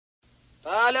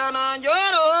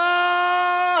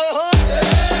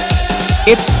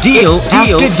It's deal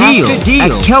after deal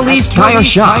at Kelly's Tire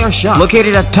Shop,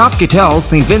 located at Top Gitel,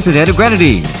 St. Vincent and the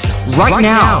Grenadines. Right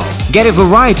now, get a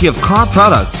variety of car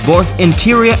products, both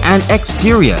interior and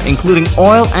exterior, including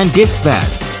oil and disc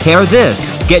pads. Hear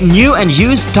this, get new and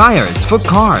used tires for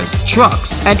cars,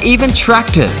 trucks, and even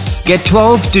tractors. Get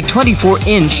 12 to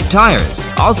 24-inch tires,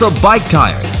 also bike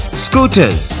tires,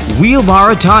 scooters,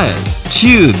 wheelbarrow tires,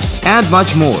 tubes, and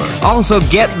much more. Also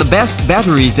get the best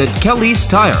batteries at Kelly's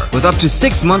Tire with up to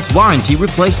 6 months warranty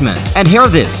replacement. And hear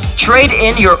this, trade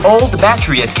in your old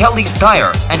battery at Kelly's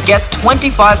Tire and get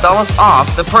 $25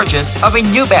 off the purchase of a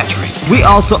new battery. We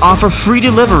also offer free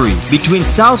delivery between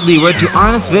South Leeward to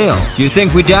Arnottsville. You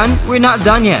think we're done? We're not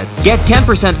done yet. Get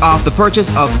 10% off the purchase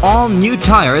of all new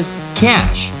tires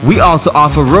cash. We also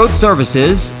offer road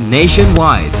services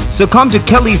nationwide. So come to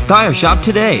Kelly's Tire Shop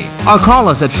today or call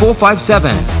us at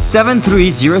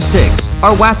 457-7306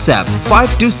 or WhatsApp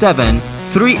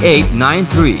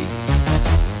 527-3893.